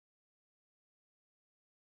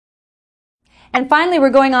And finally, we're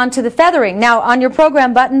going on to the feathering. Now, on your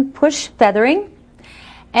program button, push feathering.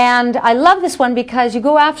 And I love this one because you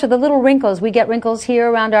go after the little wrinkles. We get wrinkles here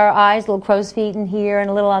around our eyes, little crow's feet in here, and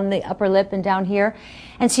a little on the upper lip and down here.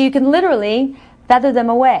 And so you can literally feather them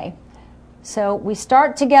away. So we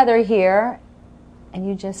start together here, and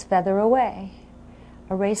you just feather away.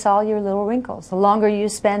 Erase all your little wrinkles. The longer you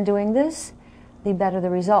spend doing this, the better the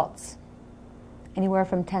results. Anywhere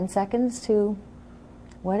from 10 seconds to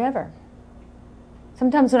whatever.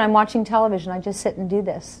 Sometimes when I'm watching television, I just sit and do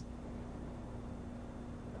this.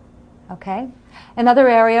 Okay? Another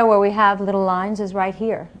area where we have little lines is right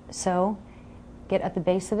here. So get at the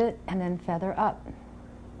base of it and then feather up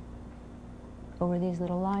over these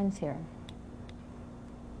little lines here.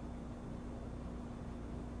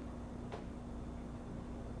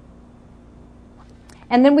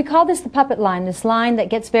 And then we call this the puppet line, this line that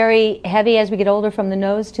gets very heavy as we get older from the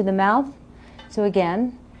nose to the mouth. So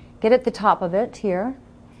again, get at the top of it here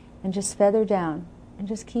and just feather down and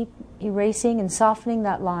just keep erasing and softening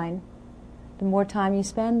that line. The more time you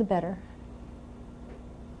spend, the better.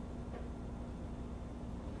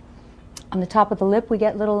 On the top of the lip we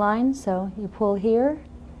get little lines, so you pull here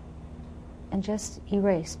and just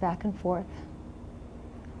erase back and forth.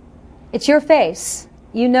 It's your face.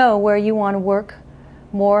 You know where you want to work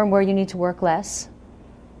more and where you need to work less.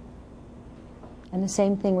 And the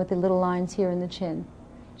same thing with the little lines here in the chin.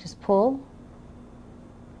 Just pull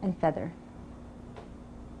and feather.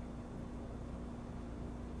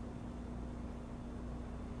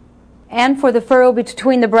 And for the furrow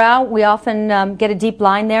between the brow, we often get a deep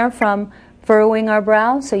line there from furrowing our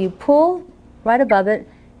brow. So you pull right above it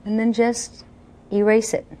and then just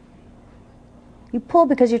erase it. You pull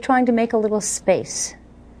because you're trying to make a little space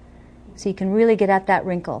so you can really get at that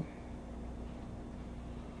wrinkle.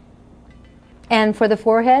 And for the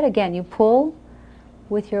forehead, again, you pull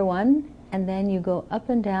with your one and then you go up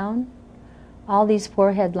and down all these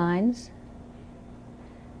forehead lines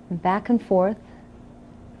and back and forth,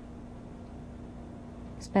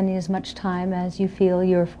 spending as much time as you feel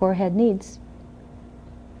your forehead needs.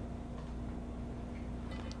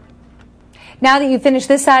 Now that you've finished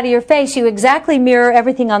this side of your face, you exactly mirror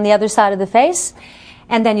everything on the other side of the face,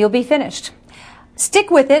 and then you'll be finished.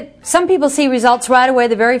 Stick with it. Some people see results right away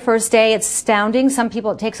the very first day. It's astounding. Some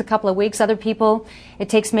people it takes a couple of weeks. Other people it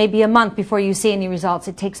takes maybe a month before you see any results.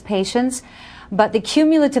 It takes patience. But the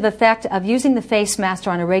cumulative effect of using the FaceMaster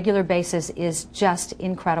on a regular basis is just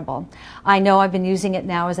incredible. I know I've been using it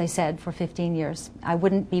now, as I said, for 15 years. I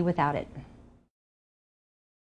wouldn't be without it.